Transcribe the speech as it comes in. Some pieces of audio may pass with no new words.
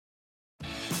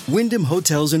Wyndham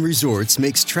Hotels and Resorts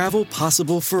makes travel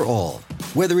possible for all.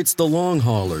 Whether it's the long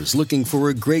haulers looking for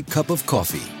a great cup of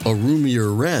coffee, a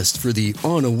roomier rest for the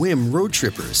on-a-whim road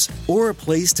trippers, or a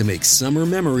place to make summer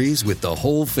memories with the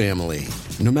whole family.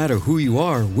 No matter who you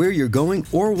are, where you're going,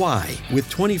 or why, with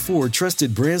 24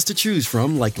 trusted brands to choose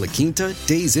from like La Quinta,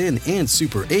 Days Inn, and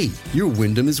Super 8, your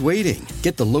Wyndham is waiting.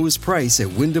 Get the lowest price at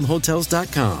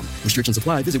WyndhamHotels.com. Restrictions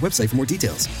apply. Visit website for more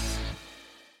details.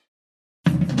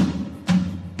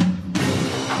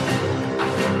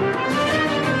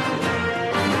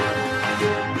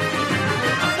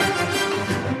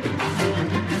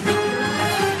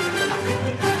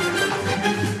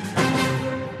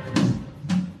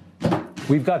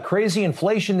 We've got crazy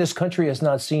inflation this country has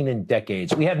not seen in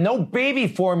decades. We have no baby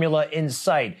formula in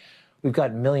sight. We've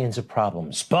got millions of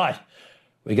problems. But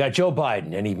we got Joe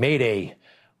Biden, and he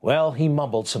he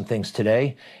mumbled some things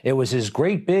today. It was his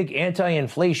great big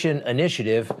anti-inflation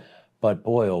initiative. But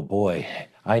boy, oh boy,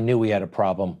 I knew we had a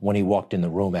problem when he walked in the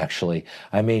room, actually.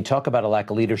 I mean, talk about a lack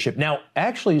of leadership. Now,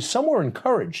 actually, some were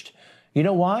encouraged. You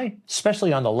know why?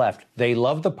 Especially on the left. They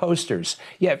love the posters.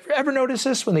 Yeah, ever notice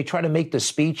this when they try to make the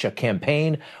speech a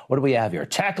campaign? What do we have here?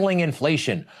 Tackling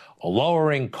inflation,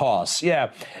 lowering costs.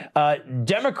 Yeah,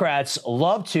 Democrats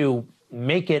love to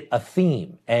make it a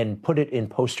theme and put it in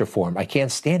poster form. I can't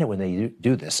stand it when they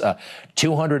do this.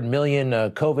 200 million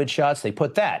COVID shots, they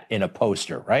put that in a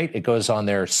poster, right? It goes on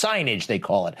their signage, they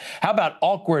call it. How about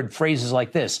awkward phrases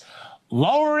like this?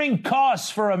 Lowering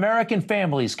costs for American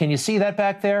families. Can you see that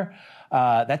back there?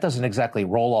 That doesn't exactly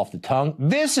roll off the tongue.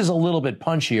 This is a little bit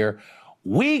punchier.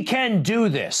 We can do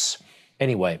this.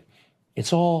 Anyway,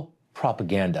 it's all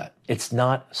propaganda. It's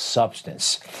not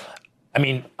substance. I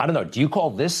mean, I don't know. Do you call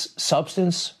this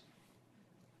substance?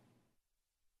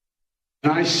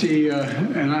 I see,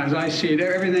 and as I see it,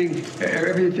 everything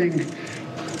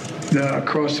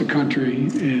across the country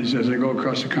is, as I go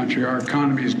across the country, our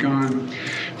economy has gone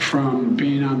from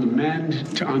being on the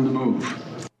mend to on the move.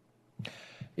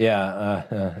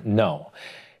 No,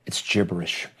 it's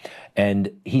gibberish. And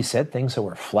he said things that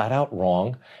were flat out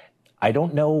wrong. I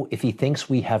don't know if he thinks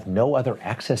we have no other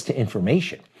access to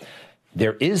information.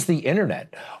 There is the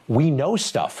internet. We know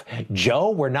stuff. Joe,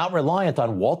 we're not reliant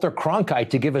on Walter Cronkite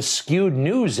to give us skewed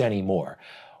news anymore.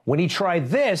 When he tried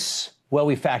this, well,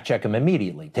 we fact check him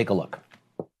immediately. Take a look.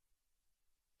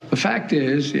 The fact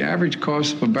is, the average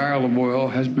cost of a barrel of oil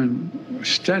has been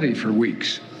steady for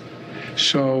weeks.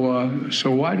 So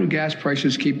why do gas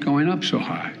prices keep going up so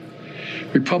high?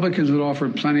 Republicans have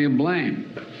offered plenty of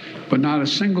blame, but not a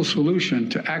single solution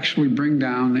to actually bring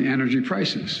down the energy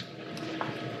prices.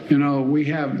 You know, we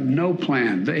have no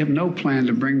plan. They have no plan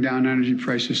to bring down energy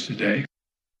prices today.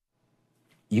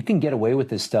 You can get away with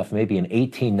this stuff maybe in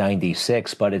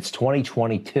 1896, but it's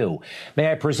 2022. May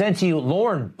I present to you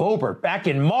Lauren Boebert back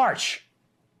in March?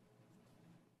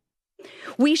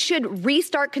 We should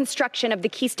restart construction of the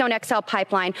Keystone XL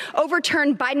pipeline,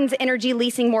 overturn Biden's energy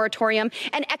leasing moratorium,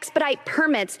 and expedite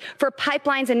permits for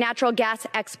pipelines and natural gas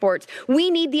exports.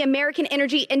 We need the American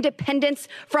Energy Independence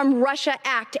from Russia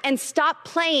Act and stop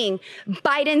playing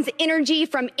Biden's energy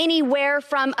from anywhere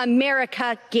from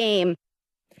America game.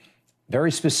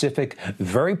 Very specific,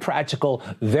 very practical,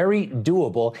 very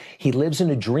doable. He lives in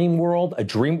a dream world,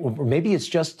 maybe it's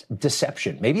just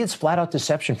deception. Maybe it's flat out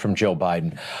deception from Joe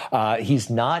Biden. He's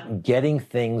not getting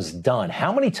things done.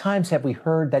 How many times have we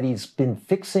heard that he's been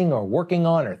fixing or working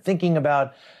on or thinking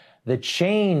about the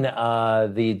chain,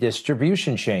 the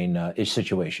distribution chain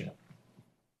situation?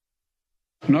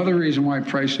 Another reason why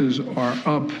prices are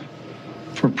up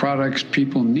for products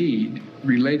people need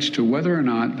relates to whether or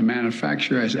not the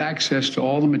manufacturer has access to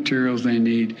all the materials they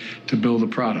need to build a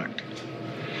product.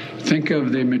 Think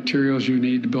of the materials you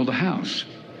need to build a house.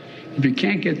 If you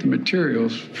can't get the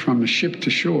materials from the ship to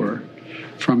shore,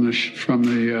 from the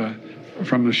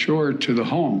shore to the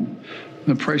home,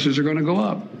 the prices are going to go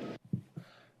up.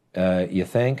 You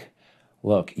think?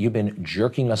 Look, you've been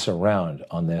jerking us around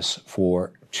on this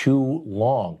for too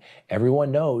long.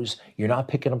 Everyone knows you're not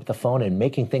picking up the phone and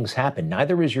making things happen.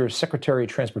 Neither is your Secretary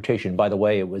of Transportation. By the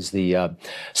way, it was the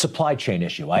supply chain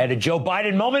issue. I had a Joe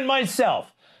Biden moment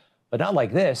myself, but not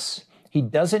like this. He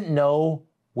doesn't know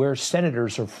where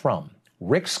senators are from.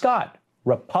 Rick Scott,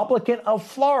 Republican of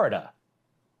Florida.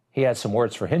 He had some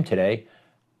words for him today,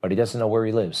 but he doesn't know where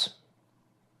he lives.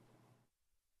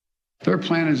 Their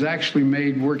plan has actually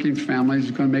made working families,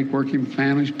 it's going to make working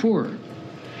families poorer.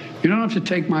 You don't have to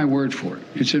take my word for it.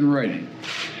 It's in writing.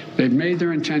 They've made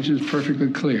their intentions perfectly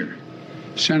clear.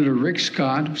 Senator Rick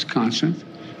Scott, Wisconsin,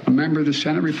 a member of the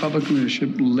Senate Republican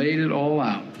leadership, laid it all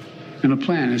out in a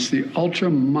plan. It's the ultra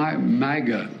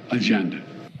MAGA agenda.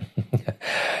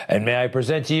 And may I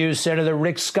present to you Senator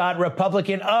Rick Scott,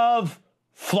 Republican of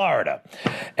Florida.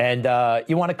 And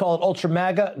you want to call it Ultra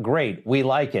MAGA? Great. We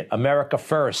like it. America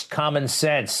first. Common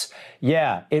sense.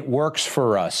 Yeah, it works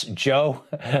for us. Joe,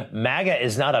 MAGA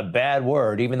is not a bad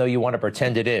word, even though you want to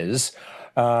pretend it is.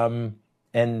 And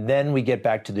then we get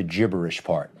back to the gibberish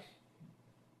part.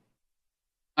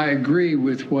 I agree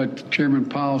with what Chairman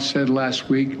Powell said last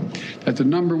week, that the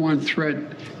number one threat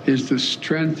is the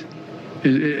strength,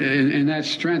 and that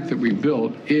strength that we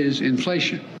built is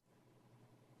inflation.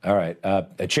 All right.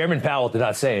 Chairman Powell did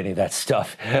not say any of that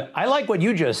stuff. I like what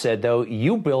you just said, though.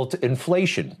 You built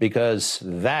inflation, because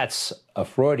that's a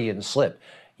Freudian slip.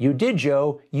 You did,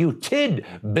 Joe. You did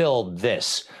build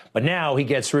this. But now he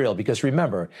gets real, because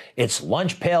remember, it's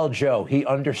Lunch Pail Joe. He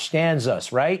understands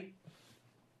us, right?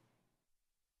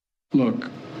 Look,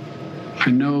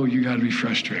 I know you got to be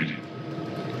frustrated.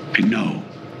 I know.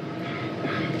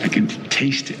 I can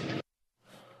taste it.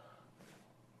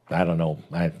 I don't know.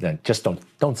 I just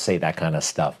don't say that kind of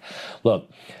stuff.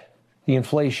 Look, the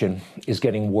inflation is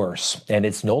getting worse, and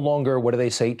it's no longer, what do they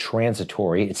say,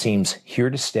 transitory. It seems here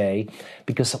to stay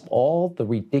because of all the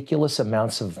ridiculous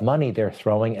amounts of money they're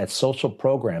throwing at social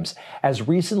programs. As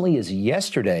recently as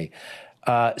yesterday,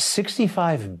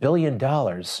 $65 billion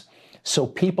so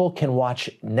people can watch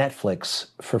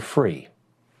Netflix for free.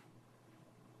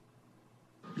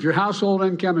 If your household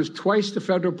income is twice the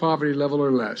federal poverty level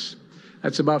or less,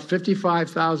 that's about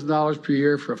 $55,000 per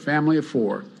year for a family of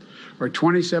four, or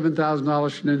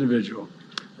 $27,000 for an individual.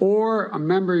 Or a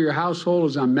member of your household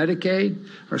is on Medicaid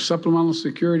or supplemental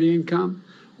security income,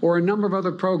 or a number of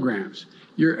other programs.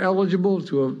 You're eligible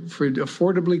for the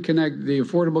Affordable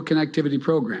Connectivity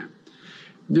Program.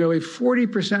 Nearly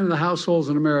 40% of the households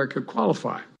in America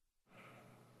qualify.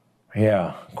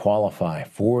 Yeah, qualify.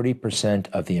 40%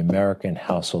 of the American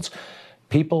households.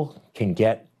 People can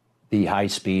get the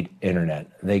high-speed internet.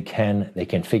 They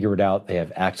can figure it out. They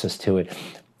have access to it.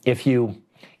 If you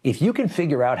can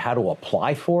figure out how to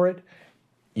apply for it,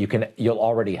 you'll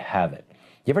already have it.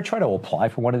 You ever try to apply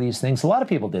for one of these things? A lot of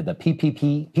people did the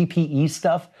PPE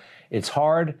stuff. It's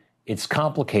hard, it's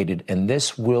complicated, and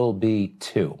this will be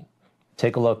too.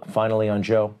 Take a look finally on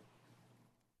Joe.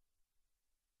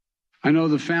 I know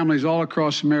the families all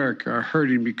across America are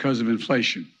hurting because of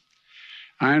inflation.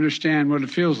 I understand what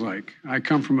it feels like. I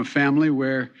come from a family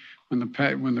where when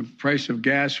the price of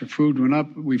gas or food went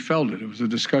up, we felt it. It was a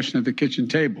discussion at the kitchen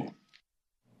table.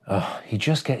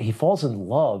 He falls in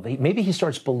love. Maybe he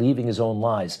starts believing his own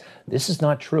lies. This is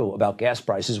not true about gas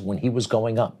prices when he was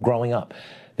growing up.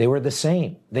 They were the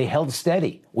same. They held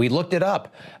steady. We looked it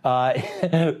up.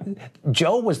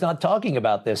 Joe was not talking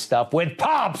about this stuff with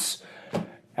Pops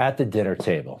at the dinner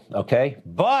table, okay?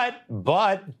 But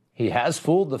he has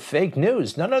fooled the fake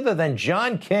news. None other than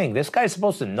John King. This guy's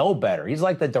supposed to know better. He's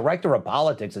like the director of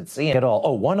politics at CNN.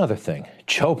 Oh, one other thing.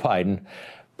 Joe Biden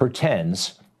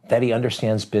pretends that he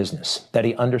understands business, that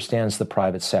he understands the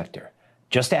private sector.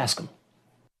 Just ask him.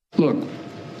 Look,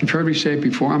 you've heard me say it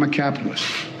before, I'm a capitalist.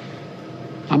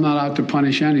 I'm not out to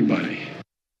punish anybody.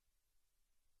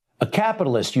 A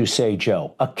capitalist, you say,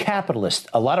 Joe. A capitalist.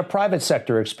 A lot of private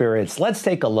sector experience. Let's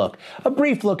take a look. A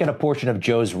brief look at a portion of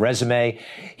Joe's resume.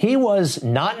 He was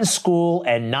not in school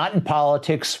and not in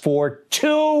politics for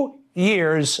 2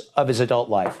 years of his adult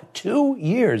life. 2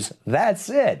 years. That's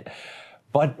it.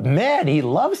 But man, he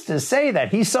loves to say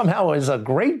that he somehow is a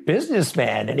great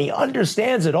businessman and he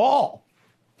understands it all.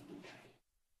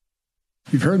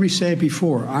 You've heard me say it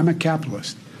before. I'm a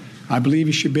capitalist. I believe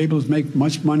you should be able to make as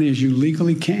much money as you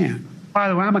legally can. By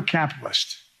the way, I'm a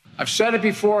capitalist. I've said it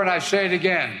before and I say it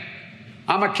again.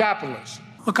 I'm a capitalist.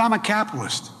 Look, I'm a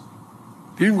capitalist.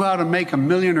 If you can go out and make $1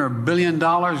 million or $1 billion,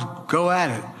 go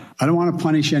at it. I don't want to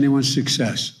punish anyone's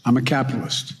success. I'm a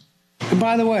capitalist. And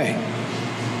by the way,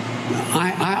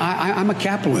 I'm a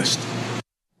capitalist.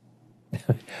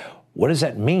 What does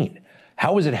that mean?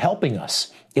 How is it helping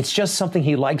us? It's just something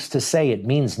he likes to say. It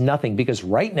means nothing because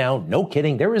right now, no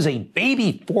kidding, there is a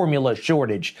baby formula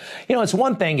shortage. You know, it's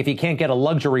one thing if you can't get a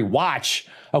luxury watch,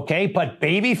 okay, but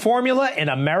baby formula in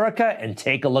America, and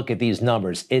take a look at these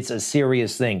numbers. It's a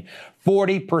serious thing.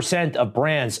 40% of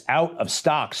brands out of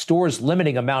stock, stores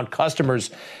limiting amount customers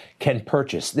can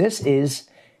purchase. This is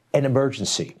an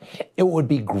emergency. It would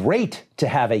be great to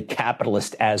have a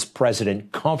capitalist as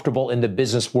president, comfortable in the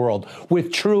business world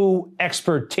with true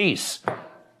expertise.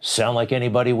 Sound like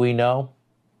anybody we know?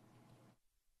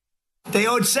 They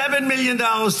owed $7 million to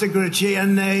Grucci,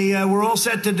 and they were all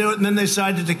set to do it, and then they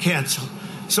decided to cancel.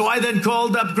 So I then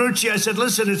called up Grucci. I said,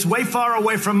 listen, it's way far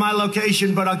away from my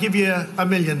location, but I'll give you $1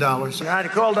 million. I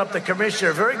called up the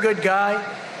commissioner, very good guy.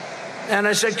 And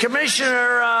I said,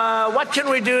 Commissioner, what can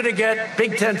we do to get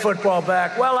Big Ten football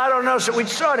back? Well, I don't know. So we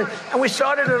started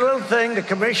a little thing, the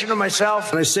commissioner,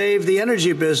 myself. I saved the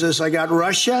energy business. I got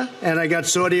Russia and I got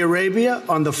Saudi Arabia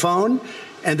on the phone,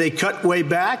 and they cut way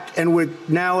back, and we're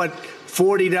now at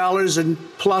 $40 and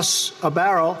plus a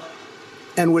barrel,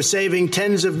 and we're saving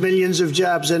tens of millions of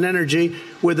jobs in energy.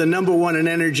 We're the number one in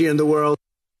energy in the world.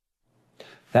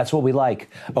 That's what we like.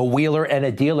 A wheeler and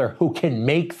a dealer who can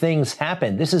make things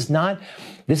happen. This is not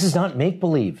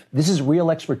make-believe. This is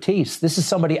real expertise. This is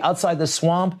somebody outside the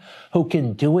swamp who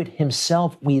can do it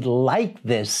himself. We like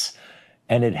this,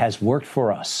 and it has worked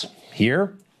for us.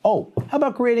 Here, how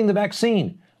about creating the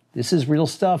vaccine? This is real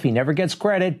stuff. He never gets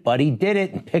credit, but he did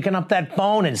it. And picking up that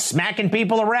phone and smacking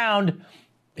people around,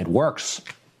 it works.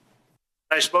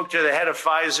 I spoke to the head of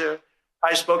Pfizer.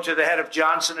 I spoke to the head of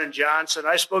Johnson & Johnson.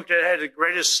 I spoke to the head of the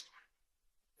greatest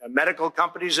medical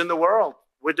companies in the world.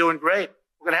 We're doing great.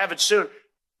 We're going to have it soon.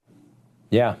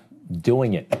 Yeah,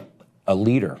 doing it. A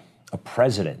leader, a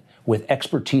president with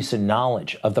expertise and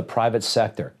knowledge of the private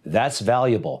sector. That's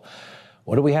valuable.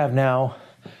 What do we have now?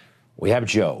 We have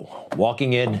Joe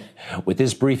walking in with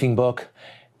his briefing book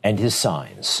and his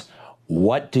signs.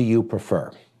 What do you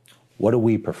prefer? What do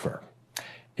we prefer?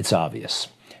 It's obvious.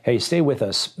 Hey, stay with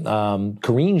us.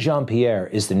 Karine Jean-Pierre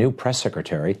is the new press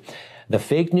secretary. The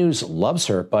fake news loves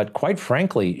her, but quite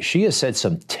frankly, she has said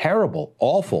some terrible,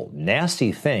 awful,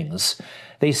 nasty things.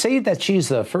 They say that she's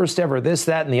the first ever this,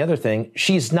 that, and the other thing.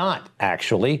 She's not,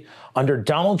 actually. Under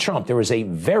Donald Trump, there was a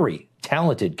very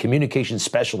talented communications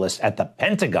specialist at the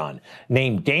Pentagon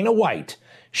named Dana White.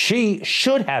 She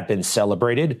should have been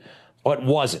celebrated, but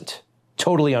wasn't.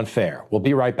 Totally unfair. We'll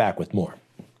be right back with more.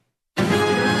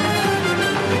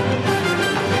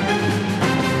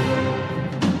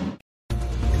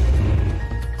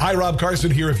 Hi, Rob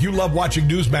Carson here. If you love watching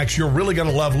Newsmax, you're really going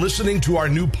to love listening to our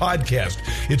new podcast.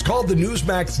 It's called the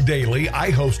Newsmax Daily.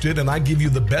 I host it, and I give you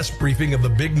the best briefing of the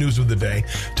big news of the day,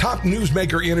 top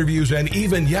newsmaker interviews, and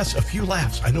even, yes, a few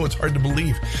laughs. I know it's hard to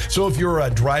believe. So if you're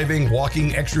driving,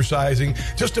 walking, exercising,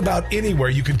 just about anywhere,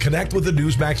 you can connect with the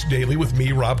Newsmax Daily with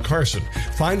me, Rob Carson.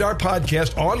 Find our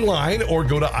podcast online or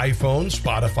go to iPhone,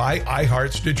 Spotify,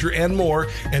 iHeart, Stitcher, and more,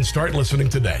 and start listening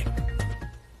today.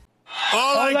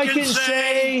 All I can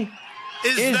say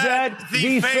is that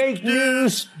the fake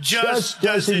news just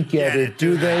doesn't get it,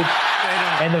 do they?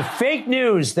 And the fake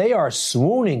news, they are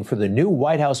swooning for the new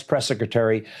White House press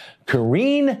secretary,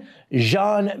 Karine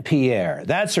Jean-Pierre.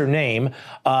 That's her name.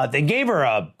 They gave her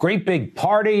a great big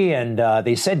party, and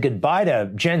they said goodbye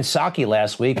to Jen Psaki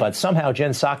last week, but somehow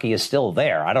Jen Psaki is still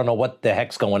there. I don't know what the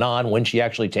heck's going on when she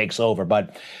actually takes over,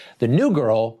 but the new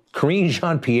girl, Karine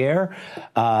Jean-Pierre,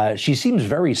 she seems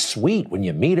very sweet when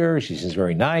you meet her. She seems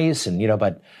very nice, and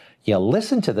but you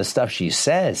listen to the stuff she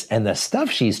says and the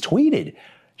stuff she's tweeted.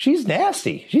 She's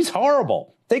nasty. She's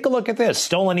horrible. Take a look at this.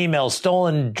 Stolen emails,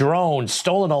 stolen drones,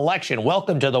 stolen election.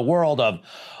 Welcome to the world of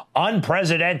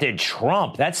unprecedented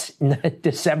Trump. That's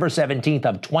December 17th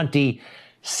of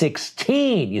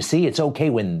 2016. You see, it's okay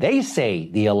when they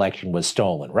say the election was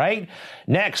stolen, right?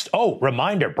 Next,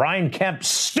 reminder, Brian Kemp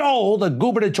stole the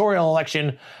gubernatorial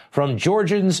election from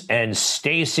Georgians and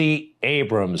Stacey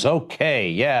Abrams. Okay,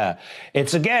 yeah.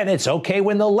 It's okay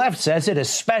when the left says it,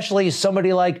 especially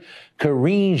somebody like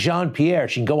Karine Jean-Pierre.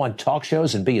 She can go on talk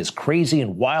shows and be as crazy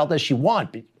and wild as she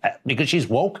wants because she's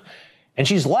woke and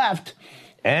she's left.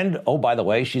 And, by the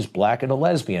way, she's black and a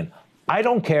lesbian. I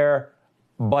don't care,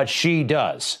 but she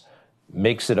does.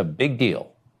 Makes it a big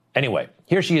deal. Anyway,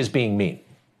 here she is being mean.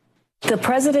 The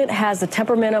president has the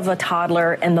temperament of a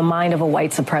toddler and the mind of a white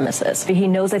supremacist. He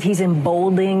knows that he's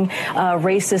emboldening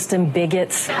racists and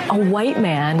bigots. A white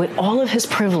man with all of his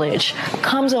privilege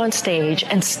comes on stage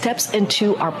and steps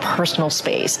into our personal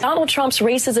space. Donald Trump's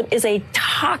racism is a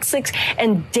toxic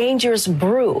and dangerous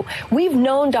brew. We've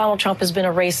known Donald Trump has been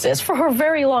a racist for a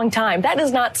very long time. That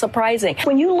is not surprising.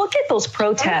 When you look at those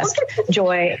protests,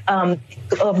 Joy,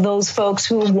 of those folks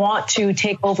who want to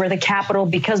take over the Capitol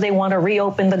because they want to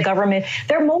reopen the government,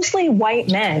 they're mostly white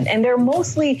men, and they're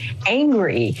mostly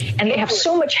angry, and they have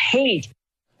so much hate.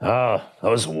 Oh,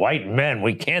 those white men.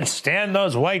 We can't stand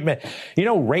those white men.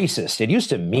 Racist, it used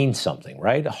to mean something,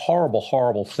 right? A horrible,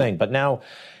 horrible thing. But now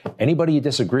anybody you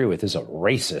disagree with is a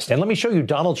racist. And let me show you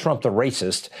Donald Trump, the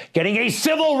racist, getting a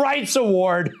civil rights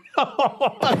award,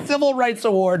 a civil rights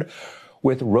award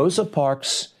with Rosa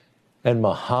Parks and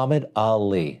Muhammad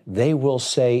Ali. They will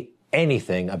say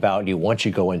anything about you once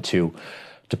you go into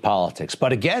politics.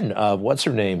 But again, what's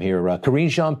her name here? Karine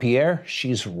Jean-Pierre.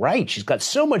 She's right. She's got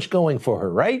so much going for her,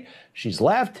 right? She's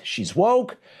left. She's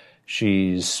woke.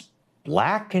 She's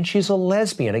black and she's a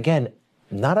lesbian. Again,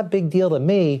 not a big deal to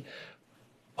me,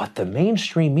 but the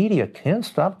mainstream media can't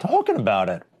stop talking about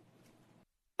it.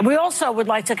 We also would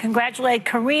like to congratulate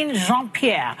Karine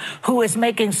Jean-Pierre, who is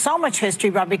making so much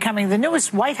history by becoming the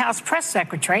newest White House press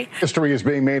secretary. History is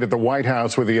being made at the White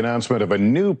House with the announcement of a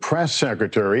new press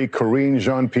secretary. Karine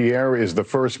Jean-Pierre is the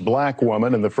first black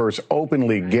woman and the first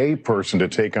openly gay person to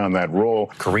take on that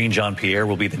role. Karine Jean-Pierre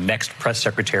will be the next press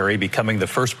secretary, becoming the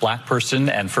first black person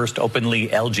and first openly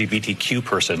LGBTQ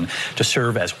person to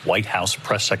serve as White House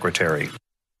press secretary.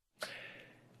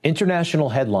 International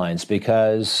headlines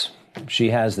because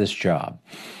she has this job.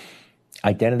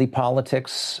 Identity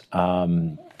politics,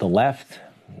 the left,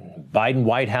 Biden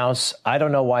White House. I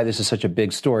don't know why this is such a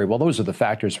big story. Well, those are the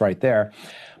factors right there.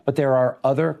 But there are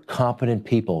other competent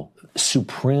people,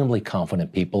 supremely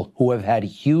competent people, who have had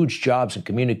huge jobs in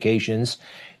communications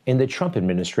in the Trump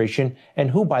administration and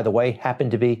who, by the way,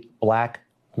 happen to be black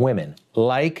women,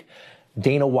 like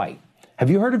Dana White. Have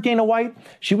you heard of Dana White?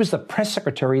 She was the press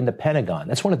secretary in the Pentagon.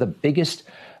 That's one of the biggest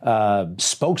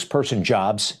spokesperson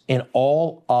jobs in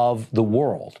all of the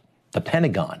world. The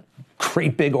Pentagon,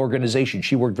 great big organization.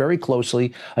 She worked very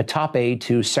closely, a top aide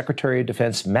to Secretary of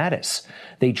Defense Mattis.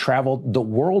 They traveled the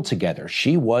world together.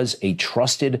 She was a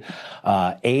trusted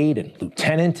aide and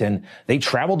lieutenant, and they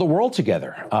traveled the world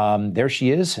together. There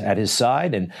she is at his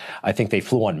side, and I think they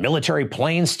flew on military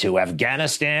planes to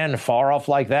Afghanistan, far off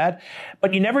like that.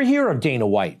 But you never hear of Dana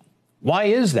White. Why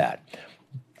is that?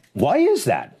 Why is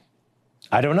that?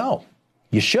 I don't know.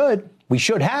 You should. We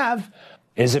should have.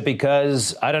 Is it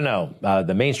because, I don't know,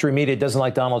 the mainstream media doesn't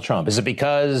like Donald Trump? Is it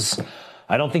because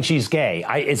I don't think she's gay?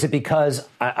 Is it because,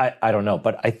 I don't know,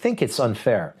 but I think it's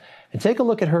unfair. And take a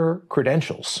look at her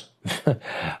credentials.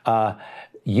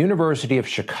 University of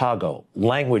Chicago,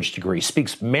 language degree,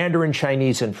 speaks Mandarin,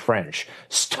 Chinese, and French,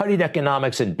 studied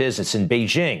economics and business in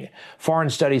Beijing,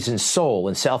 foreign studies in Seoul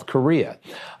in South Korea,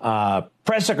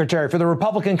 press secretary for the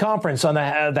Republican Conference on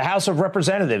the House of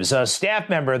Representatives, a staff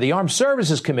member of the Armed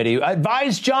Services Committee,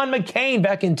 advised John McCain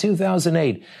back in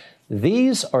 2008.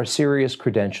 These are serious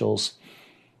credentials,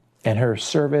 and her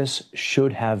service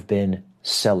should have been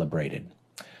celebrated.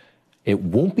 It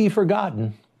won't be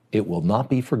forgotten. It will not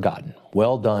be forgotten.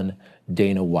 Well done,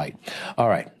 Dana White. All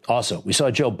right. Also, we saw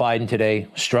Joe Biden today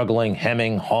struggling,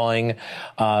 hemming, hawing.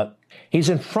 He's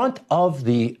in front of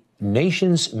the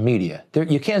nation's media.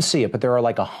 You can't see it, but there are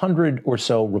like 100 or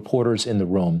so reporters in the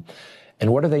room.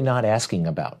 And what are they not asking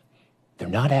about? They're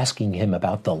not asking him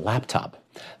about the laptop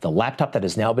that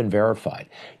has now been verified.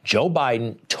 Joe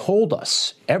Biden told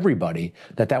us, everybody,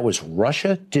 that was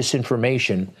Russia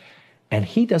disinformation, and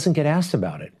he doesn't get asked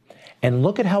about it. And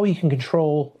look at how he can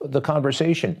control the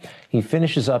conversation. He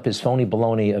finishes up his phony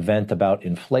baloney event about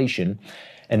inflation,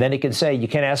 and then he can say, you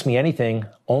can't ask me anything,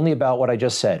 only about what I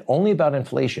just said, only about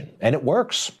inflation. And it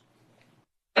works.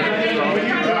 You're going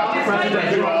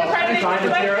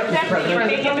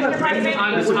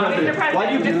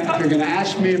to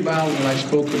ask me about what I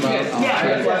spoke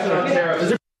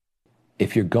about?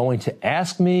 If you're going to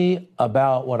ask me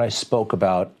about what I spoke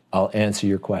about, I'll answer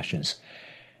your questions.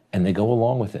 And they go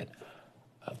along with it.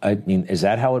 I mean, is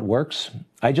that how it works?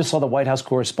 I just saw the White House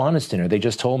Correspondents' Dinner. They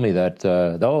just told me that,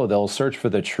 they'll search for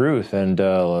the truth and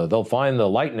they'll find the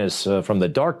lightness from the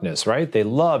darkness, right? They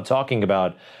love talking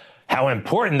about how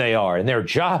important they are and their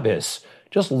job is.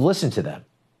 Just listen to them.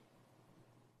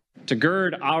 To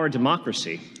gird our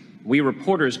democracy, we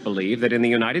reporters believe that in the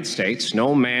United States,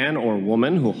 no man or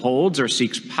woman who holds or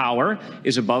seeks power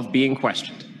is above being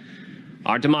questioned.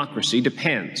 Our democracy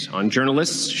depends on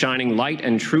journalists shining light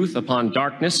and truth upon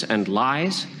darkness and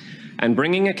lies and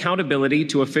bringing accountability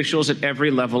to officials at every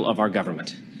level of our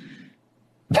government.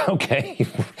 Okay.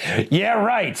 Yeah,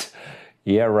 right.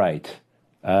 Yeah, right.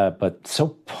 But so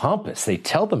pompous. They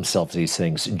tell themselves these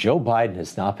things. Joe Biden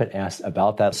has not been asked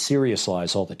about that. Serious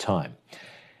lies all the time.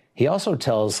 He also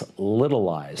tells little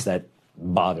lies that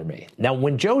bother me. Now,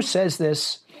 when Joe says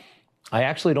this, I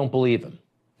actually don't believe him.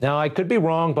 Now, I could be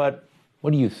wrong, but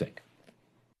what do you think?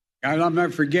 I'll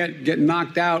never forget getting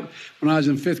knocked out when I was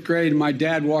in 5th grade, and my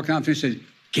dad walking out to me and said,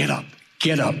 get up,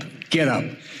 get up, get up.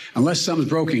 Unless something's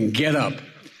broken, get up.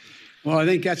 Well, I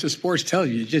think that's what sports tells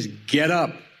you. You just get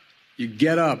up. You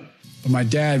get up. But my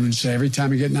dad would say, every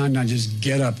time you get knocked down, just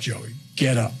get up, Joey,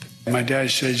 get up. And my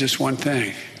dad says just one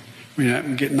thing. When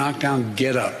you get knocked down,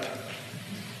 get up.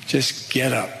 Just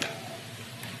get up.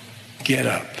 Get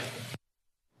up.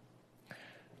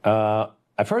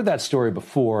 I've heard that story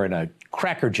before in a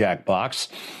Cracker Jack box.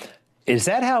 Is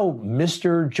that how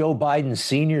Mr. Joe Biden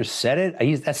Sr. said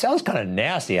it? That sounds kind of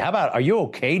nasty. How about, are you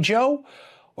okay, Joe?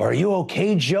 Or are you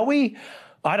okay, Joey?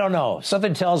 I don't know.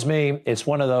 Something tells me it's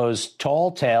one of those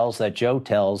tall tales that Joe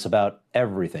tells about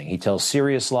everything. He tells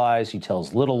serious lies. He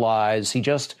tells little lies.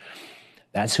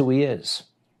 That's who he is.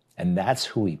 And that's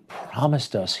who he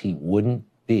promised us he wouldn't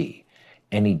be.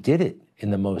 And he did it in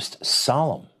the most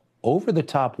solemn,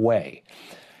 over-the-top way.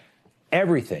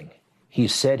 Everything he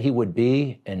said he would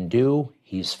be and do,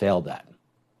 he's failed at.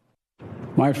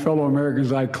 My fellow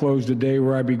Americans, I close the day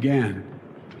where I began,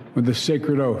 with the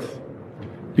sacred oath.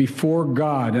 Before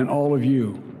God and all of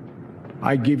you,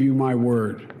 I give you my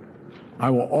word. I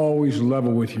will always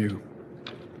level with you.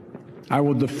 I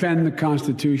will defend the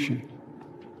Constitution.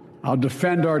 I'll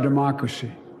defend our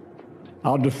democracy.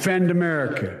 I'll defend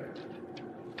America.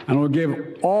 And I'll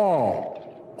give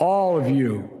all of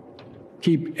you,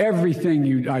 keep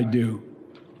everything I do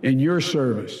in your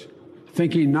service,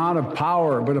 thinking not of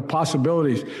power, but of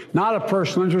possibilities, not of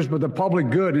personal interest, but the public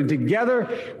good. And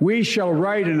together we shall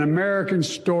write an American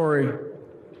story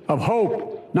of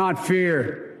hope, not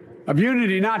fear, of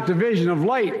unity, not division, of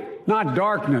light, not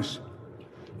darkness,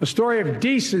 a story of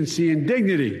decency and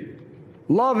dignity,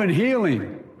 love and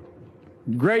healing,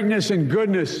 greatness and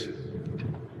goodness.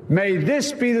 May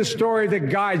this be the story that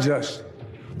guides us,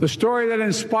 the story that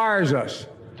inspires us,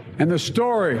 and the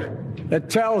story that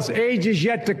tells ages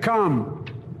yet to come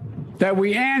that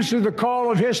we answered the call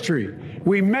of history.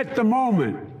 We met the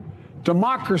moment.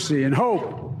 Democracy and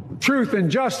hope, truth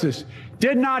and justice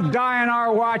did not die on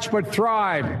our watch but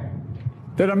thrived.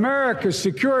 That America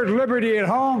secured liberty at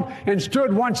home and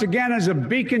stood once again as a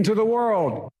beacon to the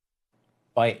world.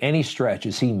 By any stretch,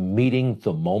 is he meeting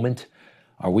the moment?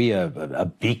 Are we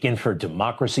a beacon for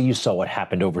democracy? You saw what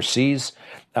happened overseas.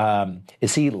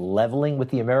 Is he leveling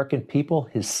with the American people?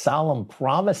 His solemn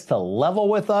promise to level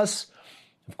with us?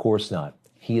 Of course not.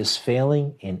 He is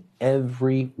failing in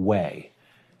every way.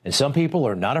 And some people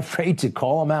are not afraid to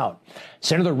call him out.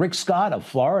 Senator Rick Scott of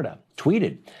Florida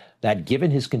tweeted that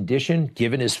given his condition,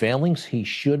 given his failings, he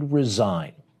should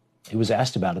resign. He was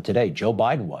asked about it today. Joe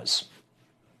Biden was.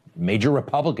 Major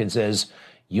Republican says,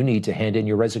 you need to hand in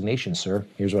your resignation, sir.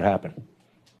 Here's what happened.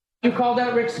 You called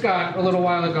out Rick Scott a little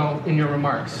while ago in your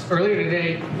remarks. Earlier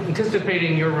today,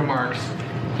 anticipating your remarks,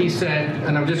 he said,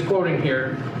 and I'm just quoting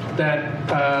here, that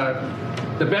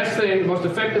the best thing, most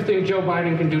effective thing Joe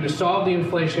Biden can do to solve the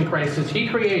inflation crisis he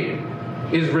created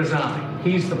is resign.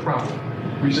 He's the problem.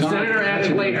 The senator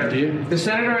added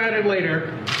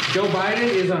later, Joe Biden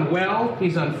is unwell,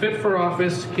 he's unfit for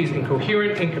office, he's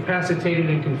incoherent, incapacitated,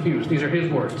 and confused. These are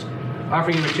his words.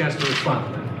 Offering him a chance to respond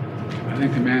to them. I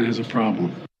think the man has a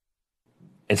problem.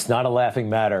 It's not a laughing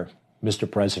matter, Mr.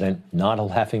 President. Not a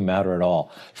laughing matter at all.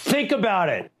 Think about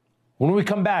it. When we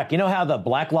come back, you know how the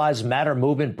Black Lives Matter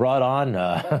movement brought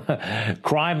on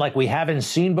crime like we haven't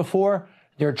seen before?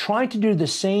 They're trying to do the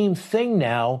same thing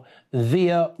now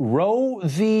via Roe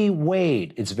v.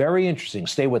 Wade. It's very interesting.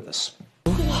 Stay with us.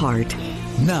 Heart.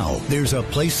 Now there's a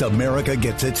place America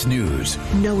gets its news.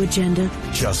 No agenda.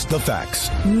 Just the facts.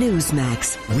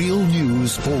 Newsmax. Real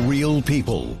news for real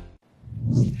people.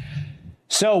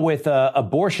 So with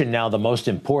abortion now the most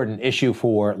important issue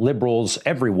for liberals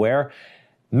everywhere,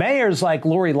 mayors like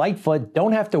Lori Lightfoot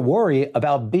don't have to worry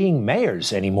about being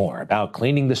mayors anymore, about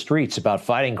cleaning the streets, about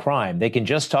fighting crime. They can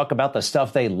just talk about the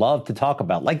stuff they love to talk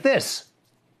about, like this.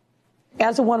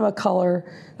 As a woman of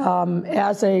color,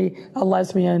 as a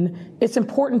lesbian, it's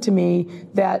important to me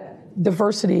that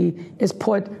diversity is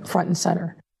put front and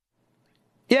center.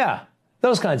 Yeah,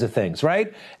 those kinds of things,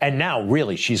 right? And now,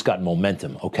 really, she's got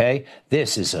momentum, okay?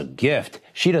 This is a gift.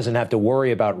 She doesn't have to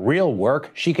worry about real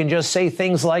work. She can just say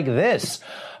things like this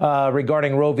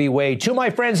regarding Roe v. Wade. To my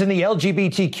friends in the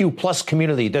LGBTQ plus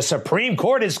community, the Supreme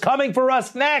Court is coming for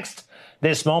us next.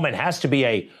 This moment has to be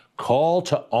a call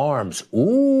to arms.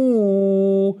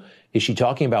 Ooh, is she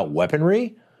talking about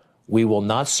weaponry? We will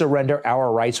not surrender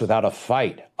our rights without a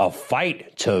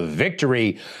fight to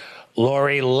victory.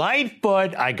 Lori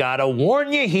Lightfoot, I gotta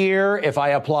warn you here, if I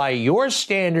apply your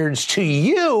standards to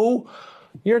you,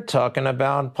 you're talking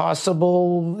about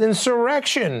possible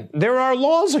insurrection. There are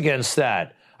laws against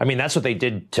that. I mean, that's what they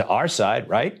did to our side,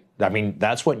 right? I mean,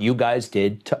 that's what you guys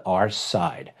did to our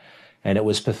side. And it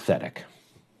was pathetic.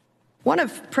 One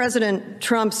of President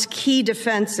Trump's key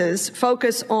defenses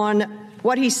focus on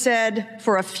what he said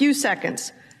for a few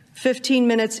seconds, 15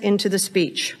 minutes into the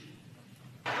speech.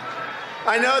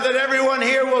 I know that everyone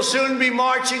here will soon be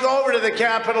marching over to the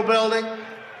Capitol building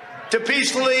to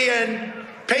peacefully and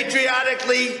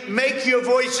patriotically make your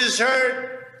voices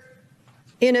heard.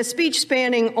 In a speech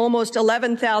spanning almost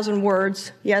 11,000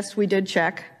 words, yes, we did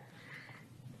check,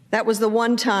 that was the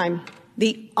one time,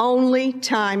 the only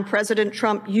time President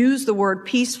Trump used the word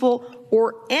peaceful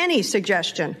or any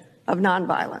suggestion of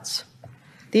nonviolence.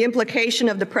 The implication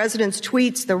of the president's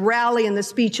tweets, the rally, and the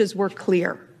speeches were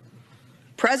clear.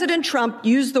 President Trump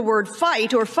used the word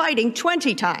fight or fighting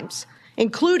 20 times,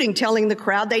 including telling the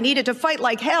crowd they needed to fight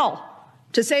like hell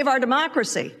to save our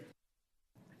democracy.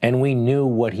 And we knew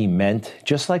what he meant,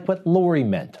 just like what Lori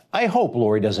meant. I hope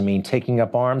Lori doesn't mean taking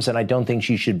up arms, and I don't think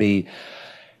she should be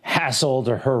hassled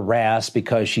or harassed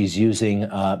because she's using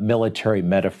military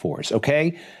metaphors,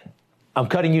 okay? I'm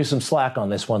cutting you some slack on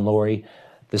this one, Lori.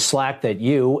 The slack that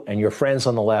you and your friends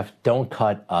on the left don't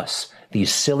cut us.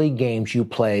 These silly games you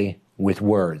play with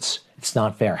words. It's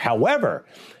not fair. However,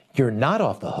 you're not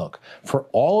off the hook for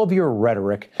all of your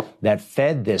rhetoric that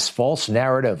fed this false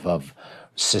narrative of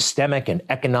systemic and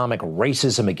economic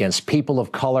racism against people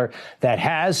of color that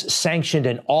has sanctioned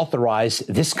and authorized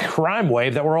this crime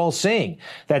wave that we're all seeing.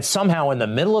 That somehow in the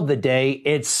middle of the day,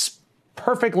 it's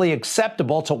perfectly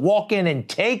acceptable to walk in and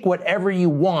take whatever you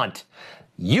want.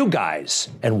 You guys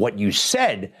and what you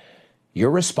said,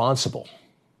 you're responsible.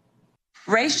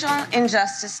 Racial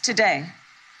injustice today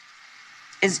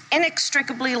is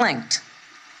inextricably linked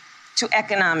to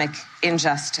economic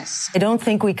injustice. I don't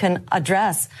think we can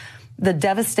address the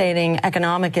devastating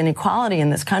economic inequality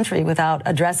in this country without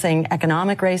addressing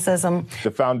economic racism. The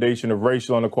foundation of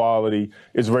racial inequality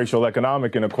is racial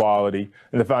economic inequality,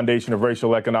 and the foundation of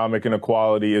racial economic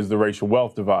inequality is the racial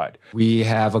wealth divide. We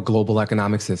have a global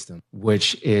economic system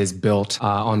which is built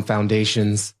on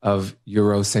foundations of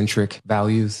Eurocentric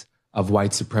values, of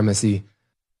white supremacy.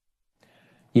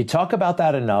 You talk about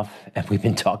that enough, and we've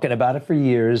been talking about it for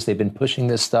years. They've been pushing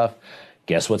this stuff.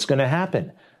 Guess what's going to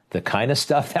happen? The kind of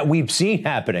stuff that we've seen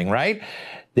happening, right?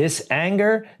 This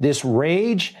anger, this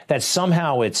rage, that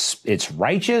somehow it's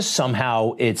righteous,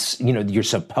 somehow it's, you're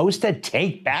supposed to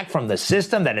take back from the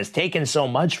system that has taken so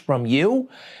much from you,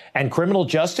 and criminal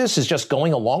justice is just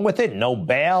going along with it. No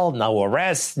bail, no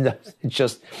arrest.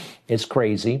 It's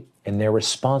crazy, and they're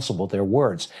responsible, their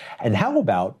words. And how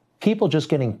about people just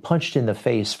getting punched in the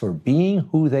face for being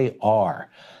who they are?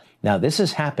 Now, this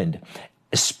has happened,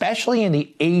 especially in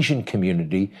the Asian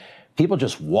community, people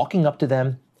just walking up to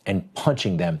them and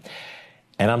punching them.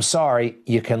 And I'm sorry,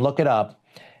 you can look it up.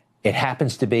 It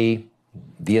happens to be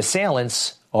the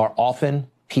assailants are often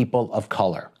people of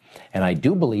color. And I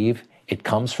do believe it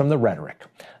comes from the rhetoric,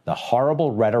 the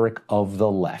horrible rhetoric of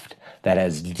the left that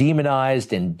has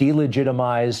demonized and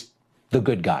delegitimized the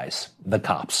good guys, the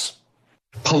cops.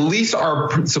 Police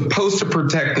are supposed to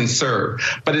protect and serve,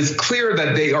 but it's clear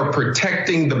that they are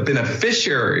protecting the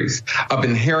beneficiaries of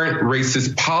inherent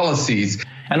racist policies.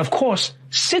 And of course,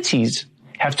 cities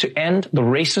have to end the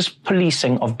racist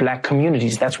policing of black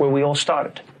communities. That's where we all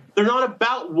started. They're not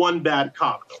about one bad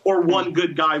cop or one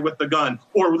good guy with the gun,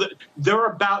 they're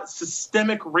about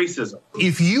systemic racism.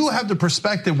 If you have the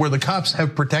perspective where the cops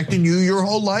have protected you your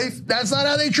whole life, that's not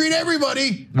how they treat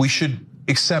everybody. We should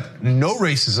accept no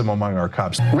racism among our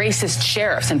cops. Racist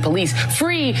sheriffs and police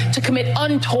free to commit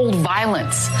untold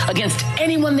violence against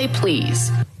anyone they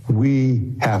please.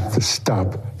 We have to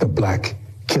stop the black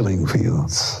killing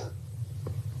fields,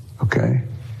 okay?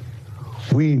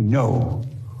 We know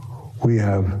we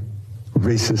have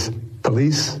racist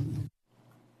police.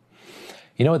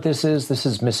 You know what this is? This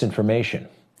is misinformation.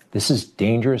 This is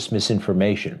dangerous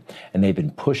misinformation, and they've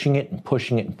been pushing it and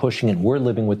pushing it and pushing it. We're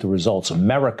living with the results.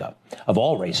 America, of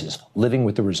all races, living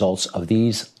with the results of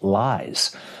these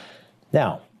lies.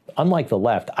 Now, unlike the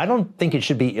left, I don't think it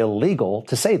should be illegal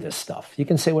to say this stuff. You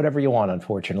can say whatever you want,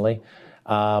 unfortunately,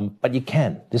 but you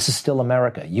can. This is still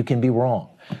America. You can be wrong.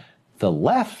 The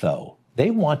left, though, they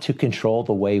want to control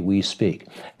the way we speak.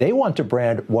 They want to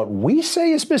brand what we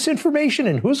say as misinformation,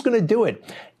 and who's going to do it?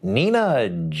 Nina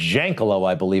Jankalo,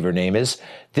 I believe her name is.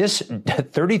 This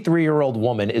 33-year-old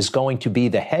woman is going to be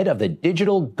the head of the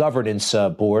Digital Governance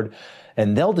Board,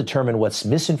 and they'll determine what's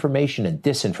misinformation and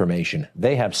disinformation.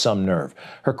 They have some nerve.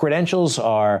 Her credentials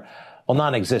are, well,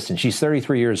 non-existent. She's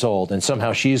 33 years old, and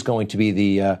somehow she's going to be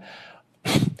the...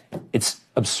 It's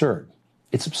absurd.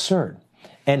 It's absurd.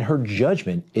 And her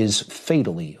judgment is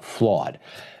fatally flawed.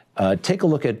 Take a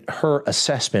look at her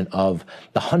assessment of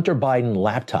the Hunter Biden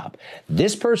laptop.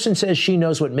 This person says she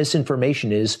knows what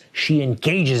misinformation is. She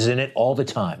engages in it all the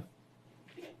time.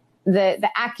 The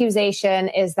accusation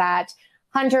is that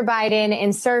Hunter Biden,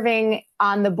 in serving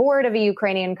on the board of a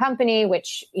Ukrainian company,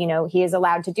 which, he is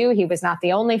allowed to do, he was not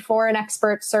the only foreign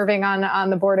expert serving on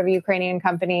the board of a Ukrainian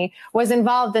company, was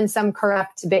involved in some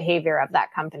corrupt behavior of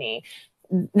that company.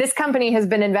 This company has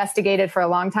been investigated for a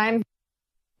long time.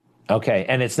 Okay,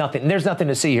 and it's nothing. There's nothing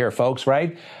to see here, folks,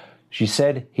 right? She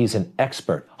said he's an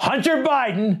expert. Hunter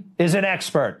Biden is an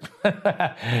expert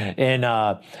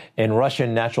in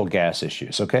Russian natural gas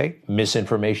issues, okay?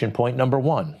 Misinformation point number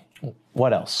one.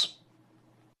 What else?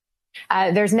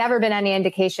 There's never been any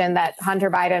indication that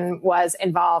Hunter Biden was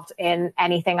involved in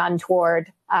anything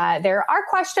untoward. There are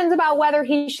questions about whether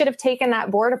he should have taken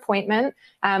that board appointment,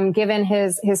 given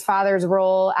his father's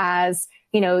role as,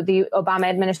 the Obama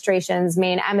administration's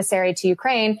main emissary to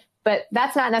Ukraine. But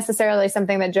that's not necessarily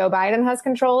something that Joe Biden has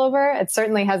control over. It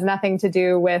certainly has nothing to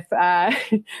do with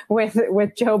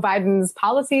with Joe Biden's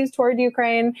policies toward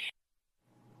Ukraine.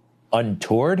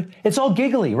 Untoward? It's all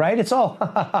giggly, right? It's all,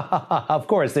 of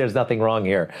course, there's nothing wrong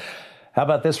here. How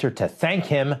about this? To thank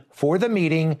him for the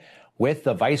meeting with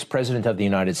the Vice President of the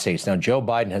United States. Now, Joe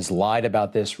Biden has lied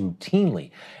about this routinely.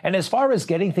 And as far as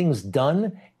getting things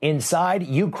done inside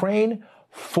Ukraine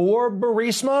for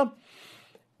Burisma,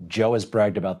 Joe has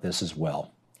bragged about this as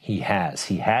well. He has.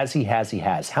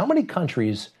 How many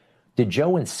countries did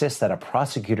Joe insist that a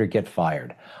prosecutor get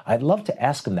fired? I'd love to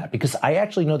ask him that because I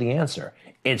actually know the answer.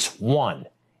 It's one.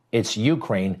 It's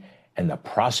Ukraine, and the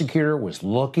prosecutor was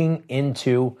looking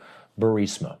into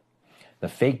Burisma. The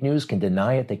fake news can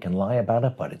deny it, they can lie about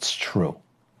it, but it's true.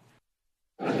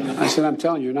 I said, I'm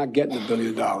telling you, you're not getting $1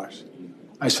 billion.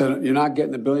 I said, you're not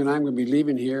getting $1 billion. I'm going to be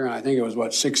leaving here. And I think it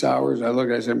was, 6 hours? I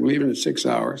said, I'm leaving in 6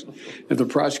 hours. If the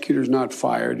prosecutor's not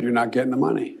fired, you're not getting the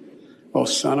money. Well,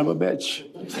 son of a bitch.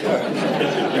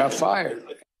 Got fired.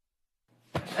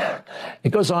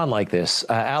 It goes on like this.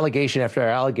 Allegation after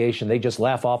allegation. They just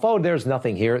laugh off. Oh, there's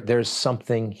nothing here. There's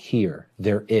something here.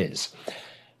 There is.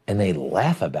 And they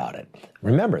laugh about it.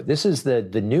 Remember, this is the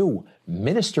new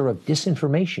minister of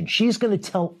disinformation. She's going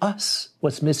to tell us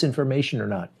what's misinformation or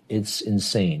not. It's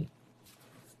insane.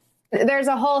 There's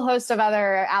a whole host of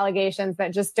other allegations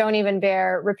that just don't even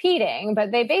bear repeating,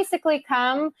 but they basically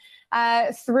come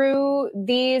through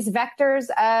these vectors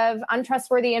of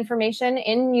untrustworthy information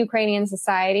in Ukrainian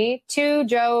society to Rudy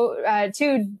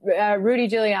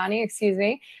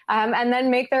Giuliani, and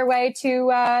then make their way to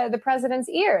the president's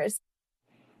ears.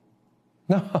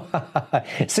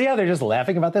 See how they're just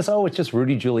laughing about this? Oh, it's just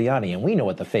Rudy Giuliani. And we know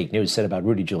what the fake news said about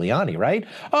Rudy Giuliani, right?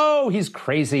 Oh, he's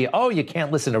crazy. Oh, you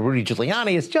can't listen to Rudy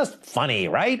Giuliani. It's just funny,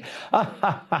 right?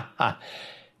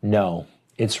 No,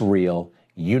 it's real.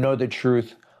 You know the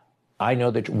truth. I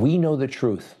know that we know the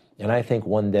truth. And I think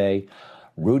one day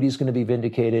Rudy's going to be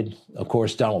vindicated. Of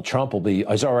course, Donald Trump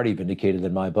is already vindicated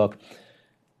in my book.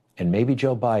 And maybe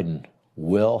Joe Biden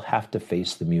will have to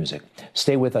face the music.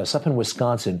 Stay with us. Up in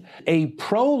Wisconsin, a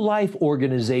pro-life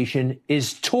organization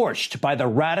is torched by the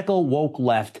radical woke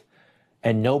left,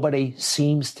 and nobody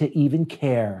seems to even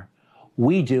care.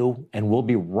 We do, and we'll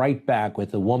be right back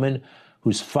with the woman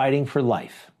who's fighting for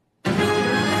life.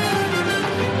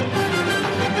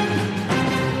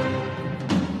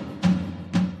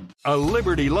 A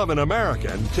liberty-loving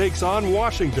American takes on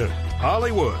Washington,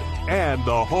 Hollywood, and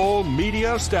the whole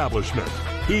media establishment.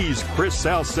 He's Chris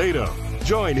Salcedo.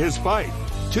 Join his fight.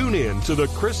 Tune in to The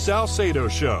Chris Salcedo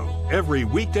Show every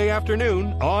weekday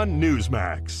afternoon on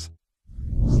Newsmax.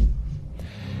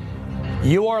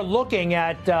 You are looking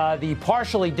at the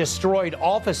partially destroyed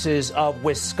offices of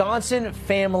Wisconsin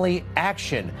Family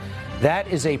Action. That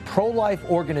is a pro-life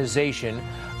organization.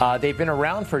 They've been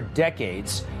around for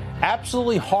decades.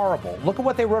 Absolutely horrible. Look at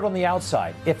what they wrote on the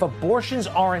outside. If abortions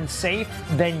aren't safe,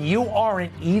 then you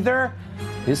aren't either.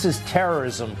 This is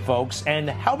terrorism, folks. And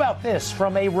how about this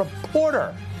from a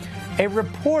reporter? A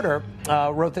reporter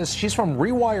wrote this. She's from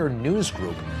Rewire News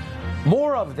Group.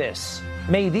 More of this.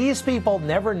 May these people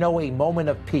never know a moment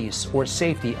of peace or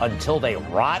safety until they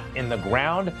rot in the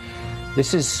ground.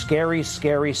 This is scary,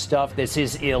 scary stuff. This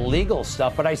is illegal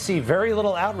stuff, but I see very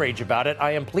little outrage about it.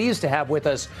 I am pleased to have with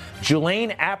us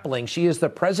Julaine Appling. She is the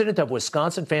president of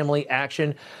Wisconsin Family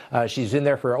Action. She's been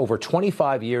there for over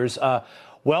 25 years.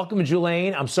 Welcome,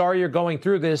 Julaine. I'm sorry you're going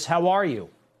through this. How are you?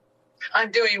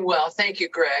 I'm doing well. Thank you,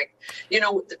 Greg. You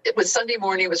know, it was Sunday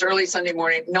morning. It was early Sunday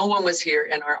morning. No one was here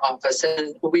in our office,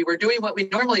 and we were doing what we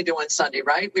normally do on Sunday,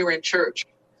 right? We were in church.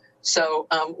 So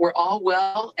we're all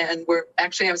well, and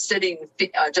I'm sitting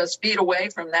just feet away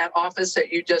from that office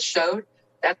that you just showed.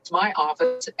 That's my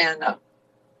office, and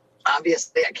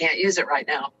obviously I can't use it right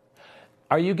now.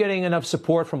 Are you getting enough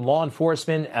support from law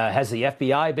enforcement? Has the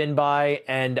FBI been by?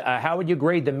 And how would you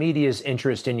grade the media's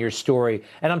interest in your story?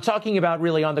 And I'm talking about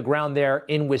really on the ground there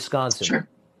in Wisconsin. Sure.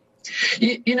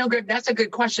 You know, Greg, that's a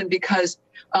good question because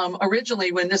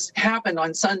Originally, when this happened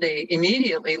on Sunday,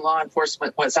 immediately law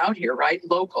enforcement was out here, right,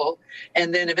 local.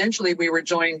 And then eventually we were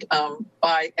joined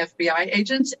by FBI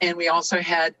agents, and we also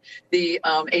had the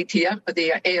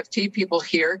AFT people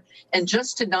here. And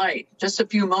just tonight, just a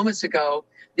few moments ago,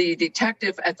 the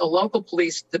detective at the local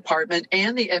police department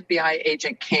and the FBI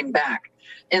agent came back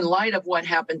in light of what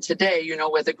happened today,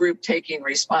 with the group taking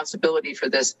responsibility for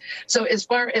this. So as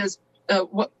far as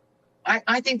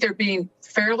I think they're being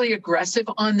fairly aggressive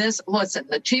on this. Listen,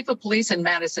 the chief of police in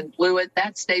Madison blew it.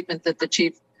 That statement that the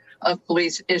chief of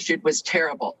police issued was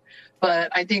terrible. But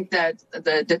I think that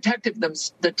the detective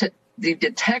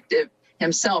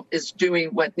himself is doing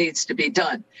what needs to be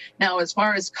done. Now, as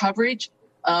far as coverage,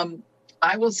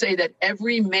 I will say that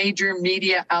every major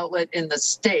media outlet in the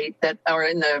state that are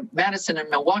in the Madison and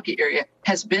Milwaukee area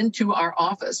has been to our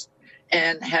office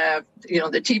and have,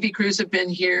 the TV crews have been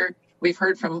here. We've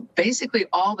heard from basically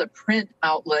all the print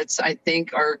outlets, I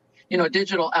think, are,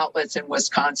 digital outlets in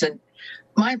Wisconsin.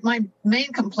 My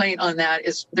main complaint on that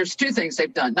is there's two things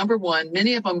they've done. Number one,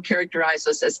 many of them characterize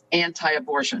us as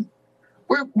anti-abortion.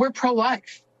 We're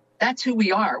pro-life. That's who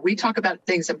we are. We talk about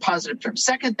things in positive terms.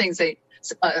 Second things a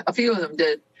few of them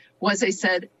did was they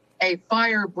said a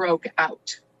fire broke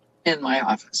out in my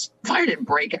office. Fire didn't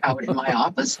break out in my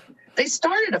office. They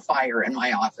started a fire in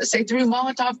my office. They threw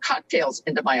Molotov cocktails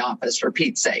into my office, for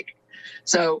Pete's sake.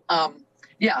 So,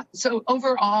 So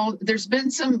overall, it's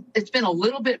been a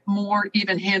little bit more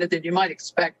even-handed than you might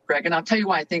expect, Greg. And I'll tell you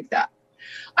why I think that.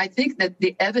 I think that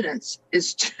the evidence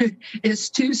is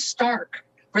too stark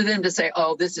for them to say,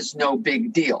 oh, this is no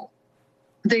big deal.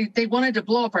 They wanted to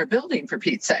blow up our building, for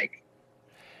Pete's sake.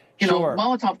 Sure.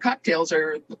 Molotov cocktails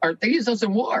they use those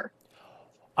in war.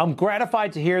 I'm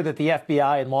gratified to hear that the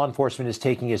FBI and law enforcement is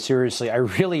taking it seriously. I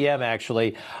really am,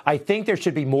 actually. I think there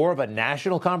should be more of a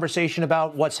national conversation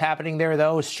about what's happening there,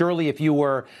 though. Surely if you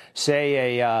were,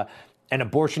 say, an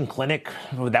abortion clinic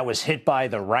that was hit by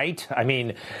the right, I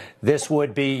mean,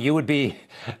 you would be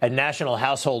a national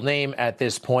household name at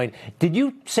this point. Did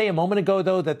you say a moment ago,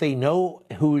 though, that they know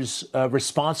who's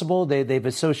responsible? They've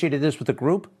associated this with a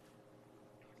group?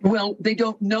 Well, they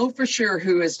don't know for sure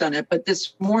who has done it, but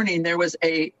this morning there was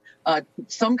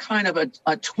some kind of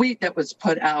a tweet that was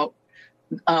put out,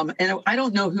 and I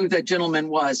don't know who the gentleman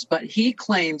was, but he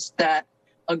claims that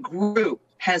a group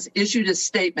has issued a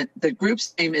statement. The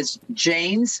group's name is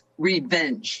Jane's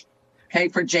Revenge,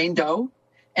 for Jane Doe,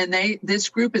 and this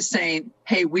group is saying,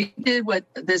 hey, we did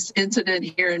this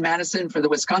incident here in Madison for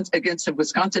against the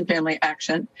Wisconsin Family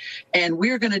Action, and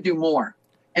we're going to do more.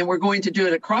 And we're going to do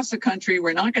it across the country.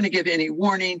 We're not going to give any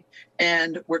warning.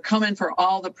 And we're coming for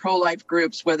all the pro-life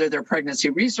groups, whether they're pregnancy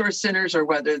resource centers or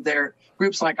whether they're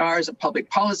groups like ours, a public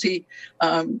policy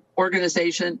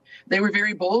organization. They were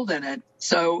very bold in it.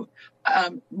 So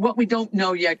what we don't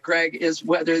know yet, Greg, is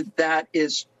whether that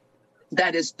is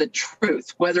the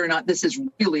truth, whether or not this is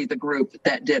really the group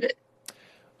that did it.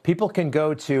 People can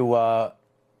go to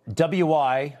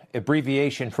WI,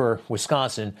 abbreviation for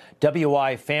Wisconsin,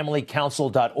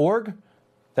 wifamilycouncil.org.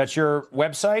 That's your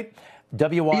website?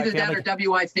 Either that or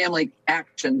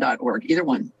wifamilyaction.org, either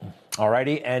one. All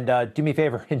righty. And do me a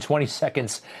favor, in 20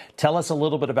 seconds, tell us a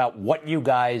little bit about what you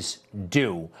guys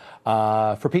do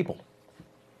for people.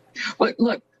 Well,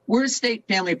 look, we're a state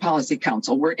family policy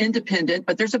council. We're independent,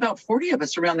 but there's about 40 of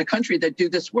us around the country that do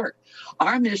this work.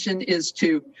 Our mission is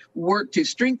to work to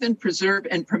strengthen, preserve,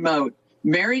 and promote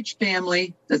marriage,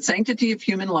 family, the sanctity of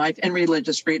human life, and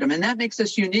religious freedom. And that makes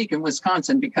us unique in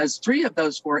Wisconsin because 3 of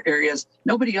those 4 areas,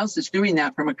 nobody else is doing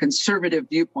that from a conservative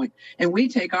viewpoint. And we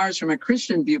take ours from a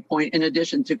Christian viewpoint in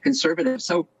addition to conservative.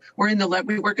 So we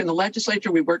work in the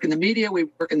legislature, we work in the media, we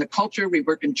work in the culture, we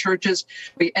work in churches,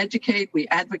 we educate, we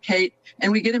advocate,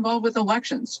 and we get involved with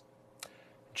elections.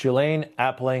 Ghislaine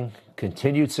Appling,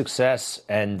 continued success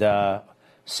and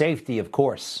safety, of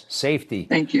course. Safety.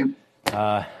 Thank you.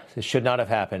 This should not have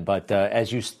happened, but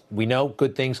we know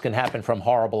good things can happen from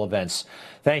horrible events.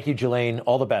 Thank you, Ghislaine.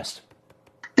 All the best.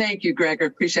 Thank you, Greg. I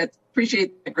appreciate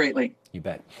that greatly. You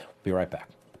bet. Be right back.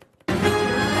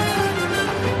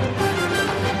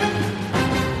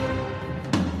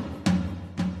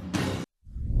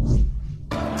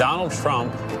 Donald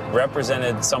Trump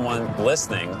represented someone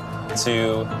listening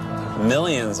to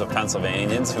millions of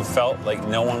Pennsylvanians who felt like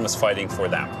no one was fighting for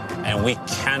them. And we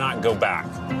cannot go back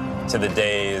to the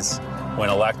days when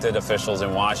elected officials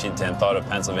in Washington thought of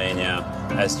Pennsylvania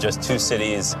as just 2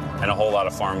 cities and a whole lot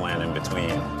of farmland in between.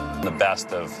 The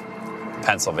best of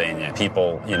Pennsylvania.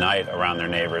 People unite around their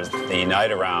neighbors. They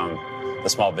unite around the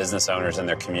small business owners in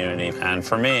their community. And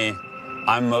for me,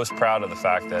 I'm most proud of the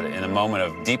fact that in a moment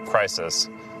of deep crisis,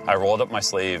 I rolled up my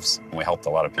sleeves and we helped a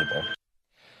lot of people.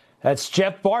 That's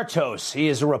Jeff Bartos. He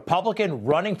is a Republican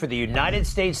running for the United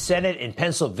States Senate in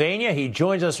Pennsylvania. He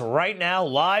joins us right now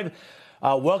live.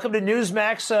 Welcome to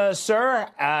Newsmax, sir.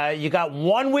 You got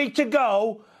 1 week to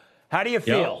go. How do you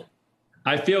feel? Yep.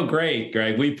 I feel great,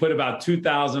 Greg. We put about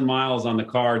 2,000 miles on the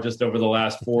car just over the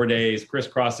last 4 days,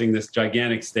 crisscrossing this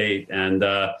gigantic state. And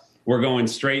we're going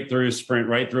straight through, sprint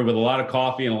right through with a lot of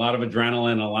coffee and a lot of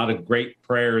adrenaline, and a lot of great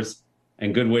prayers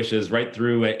and good wishes right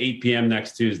through at 8 p.m.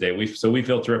 next Tuesday. So we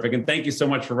feel terrific. And thank you so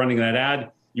much for running that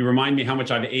ad. You remind me how much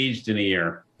I've aged in a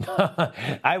year.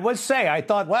 I would say, I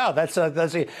thought, wow, that's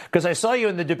because I saw you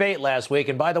in the debate last week.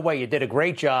 And by the way, you did a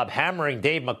great job hammering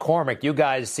Dave McCormick. You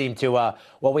guys seem to,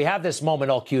 well, we have this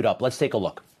moment all queued up. Let's take a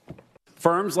look.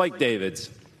 Firms like David's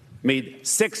made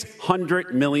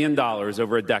 $600 million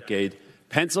over a decade.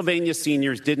 Pennsylvania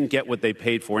seniors didn't get what they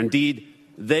paid for. Indeed,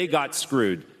 they got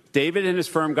screwed. David and his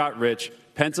firm got rich.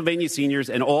 Pennsylvania seniors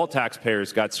and all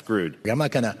taxpayers got screwed. I'm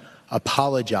not going to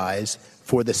apologize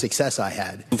for the success I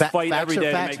had. Facts are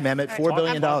facts, Mehmet. $4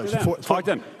 billion. Talk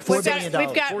to them. $4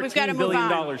 billion. We've got to move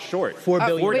on. Short. $4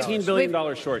 billion. $14 billion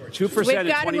short. 2% We've and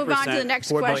 20%. got to move on to the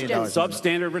next question.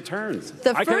 Substandard returns.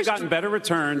 I could have gotten better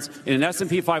returns in an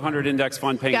S&P 500 index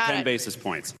fund paying 10 basis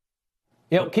points.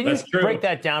 You know, can you break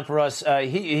that down for us?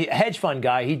 He hedge fund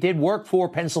guy. He did work for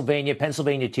Pennsylvania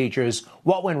teachers.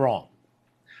 What went wrong?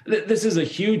 This is a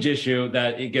huge issue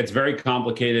that it gets very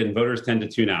complicated and voters tend to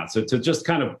tune out. So to just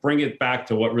kind of bring it back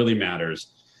to what really matters,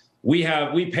 we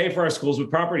pay for our schools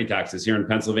with property taxes here in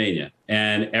Pennsylvania,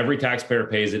 and every taxpayer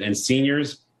pays it. And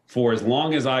seniors, for as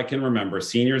long as I can remember,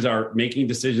 seniors are making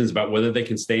decisions about whether they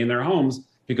can stay in their homes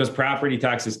because property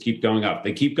taxes keep going up.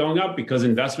 They keep going up because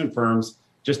investment firms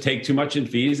just take too much in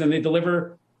fees and they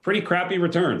deliver pretty crappy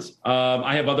returns.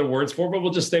 I have other words for it, but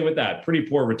we'll just stay with that. Pretty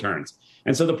poor returns.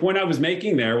 And so the point I was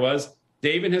making there was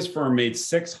Dave and his firm made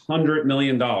 $600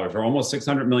 million, or almost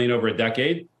 $600 million over a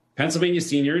decade. Pennsylvania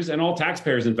seniors and all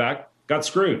taxpayers, in fact, got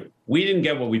screwed. We didn't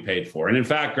get what we paid for. And in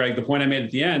fact, Greg, the point I made at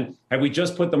the end, had we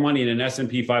just put the money in an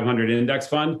S&P 500 index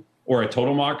fund or a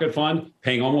total market fund,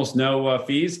 paying almost no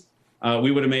fees,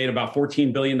 we would have made about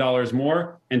 $14 billion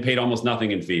more and paid almost nothing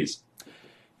in fees.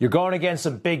 You're going against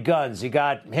some big guns. You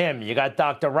got him. You got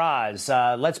Dr. Raz.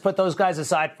 Let's put those guys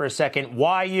aside for a second.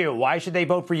 Why you? Why should they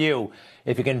vote for you?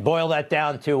 If you can boil that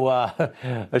down to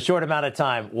a short amount of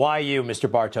time. Why you, Mr.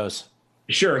 Bartos?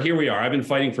 Sure. Here we are. I've been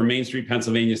fighting for Main Street,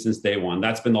 Pennsylvania since day one.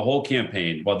 That's been the whole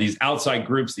campaign. While these outside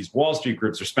groups, these Wall Street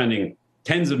groups, are spending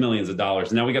tens of millions of dollars.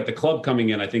 And now we got the club coming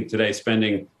in, I think, today,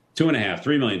 spending $2.5,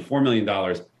 $3 million, $4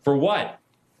 million. For what?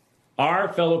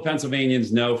 Our fellow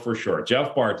Pennsylvanians know for sure.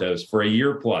 Jeff Bartos, for a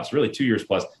year plus, really 2 years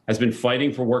plus, has been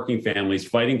fighting for working families,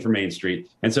 fighting for Main Street.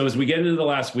 And so as we get into the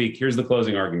last week, here's the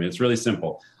closing argument. It's really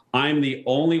simple. I'm the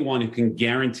only one who can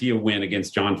guarantee a win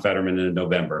against John Fetterman in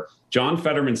November. John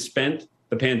Fetterman spent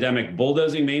the pandemic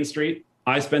bulldozing Main Street.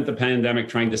 I spent the pandemic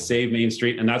trying to save Main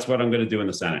Street, and that's what I'm going to do in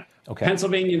the Senate. Okay.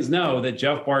 Pennsylvanians know that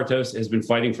Jeff Bartos has been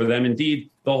fighting for them.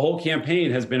 Indeed, the whole campaign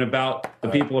has been about the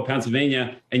people of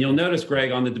Pennsylvania. And you'll notice,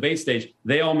 Greg, on the debate stage,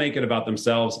 they all make it about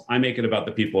themselves. I make it about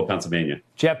the people of Pennsylvania.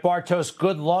 Jeff Bartos,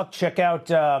 good luck. Check out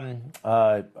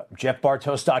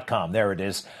jeffbartos.com. There it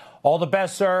is. All the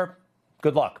best, sir.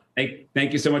 Good luck.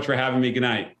 Thank you so much for having me. Good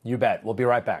night. You bet. We'll be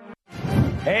right back.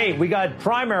 Hey, we got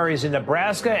primaries in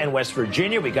Nebraska and West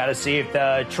Virginia. We got to see if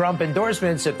the Trump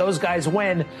endorsements, if those guys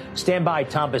win. Stand by.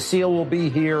 Tom Basile will be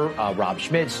here. Rob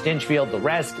Schmidt, Stinchfield, the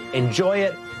rest. Enjoy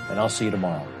it. And I'll see you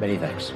tomorrow. Many thanks.